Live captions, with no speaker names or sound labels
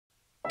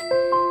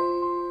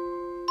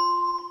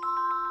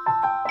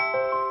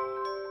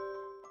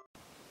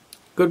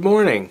Good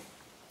morning.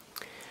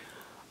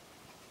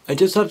 I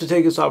just have to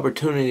take this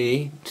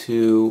opportunity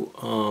to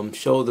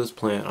show this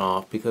plant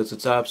off because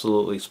it's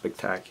absolutely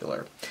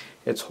spectacular.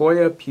 It's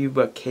Hoya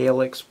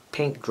pubicalyx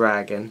Pink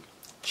Dragon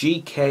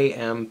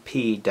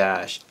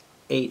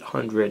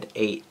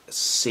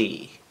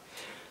GKMP-808C.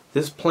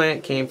 This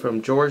plant came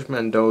from George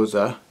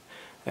Mendoza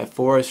at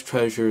Forest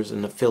Treasures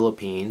in the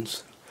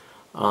Philippines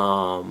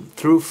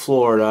through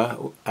Florida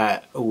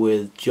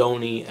with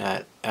Joni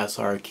at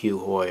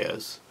SRQ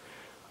Hoyas.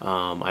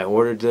 I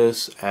ordered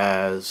this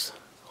as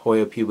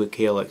Hoya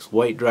pubicalyx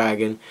White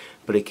Dragon,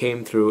 but it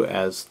came through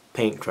as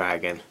Pink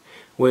Dragon,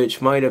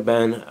 which might have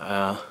been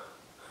a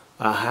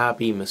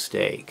happy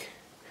mistake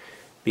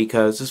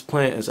because this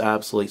plant is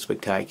absolutely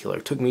spectacular.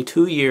 It took me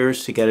 2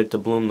 years to get it to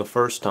bloom the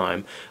first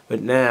time,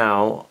 but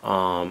now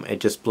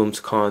it just blooms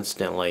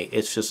constantly.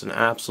 It's just an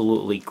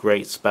absolutely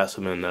great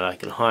specimen that I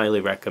can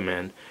highly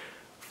recommend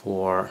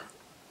for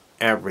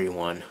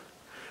everyone.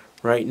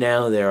 Right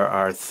now there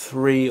are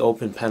 3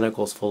 open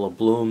peduncles full of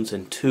blooms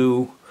and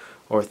 2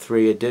 or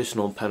 3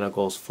 additional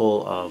peduncles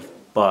full of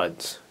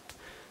buds.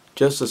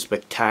 Just a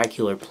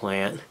spectacular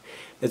plant.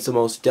 It's the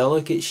most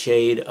delicate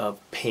shade of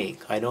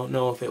pink. I don't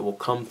know if it will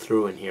come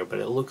through in here, but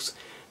it looks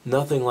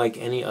nothing like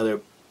any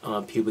other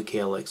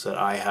pubicalyx that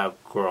I have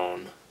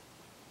grown.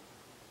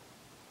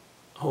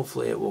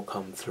 Hopefully it will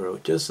come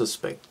through. Just a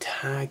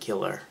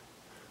spectacular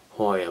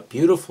Hoya.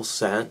 Beautiful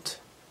scent.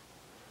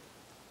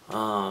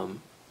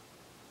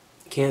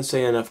 Can't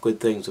say enough good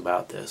things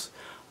about this.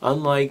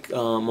 Unlike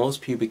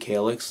most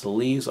pubicalyx, the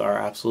leaves are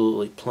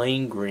absolutely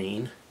plain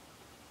green,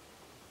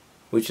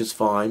 which is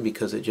fine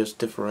because it just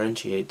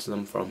differentiates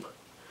them from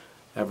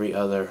every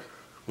other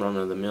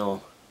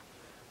run-of-the-mill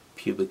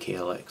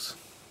pubicalyx.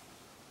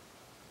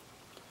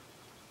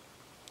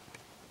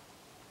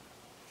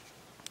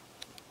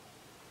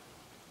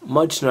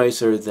 Much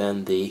nicer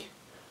than the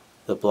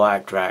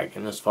black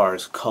dragon as far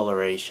as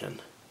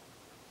coloration.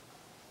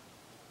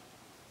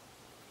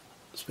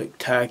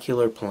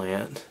 Spectacular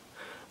plant.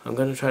 I'm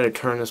going to try to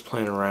turn this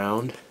plant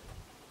around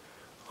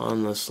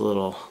on this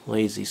little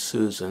Lazy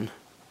Susan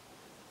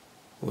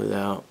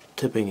without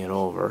tipping it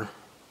over.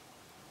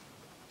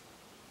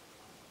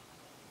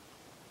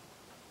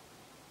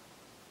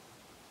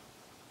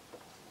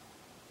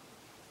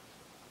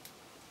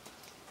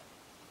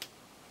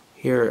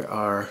 Here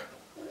are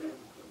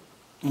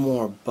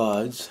more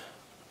buds,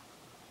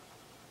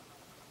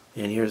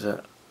 and here's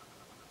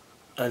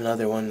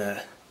another one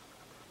that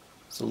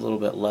is a little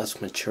bit less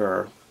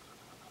mature.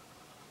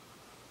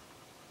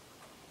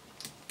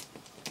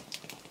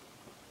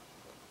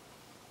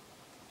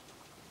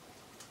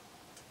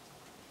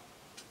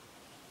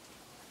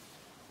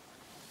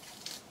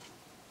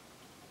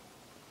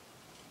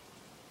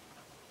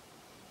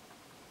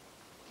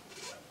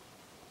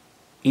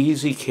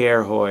 Easy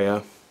care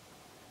Hoya.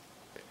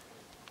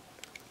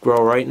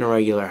 Grow right in a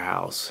regular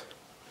house.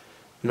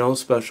 No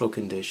special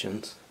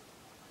conditions.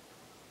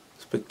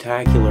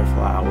 Spectacular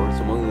flowers,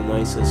 among the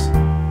nicest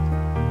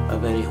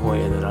of any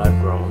Hoya that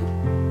I've grown.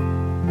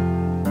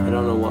 I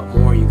don't know what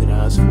more you could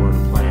ask for in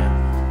a plant.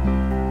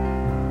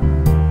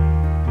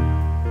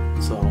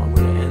 So I'm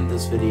going to end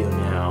this video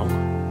now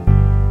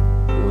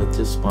with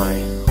just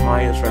my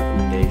highest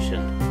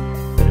recommendation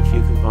that if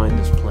you can find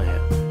this plant,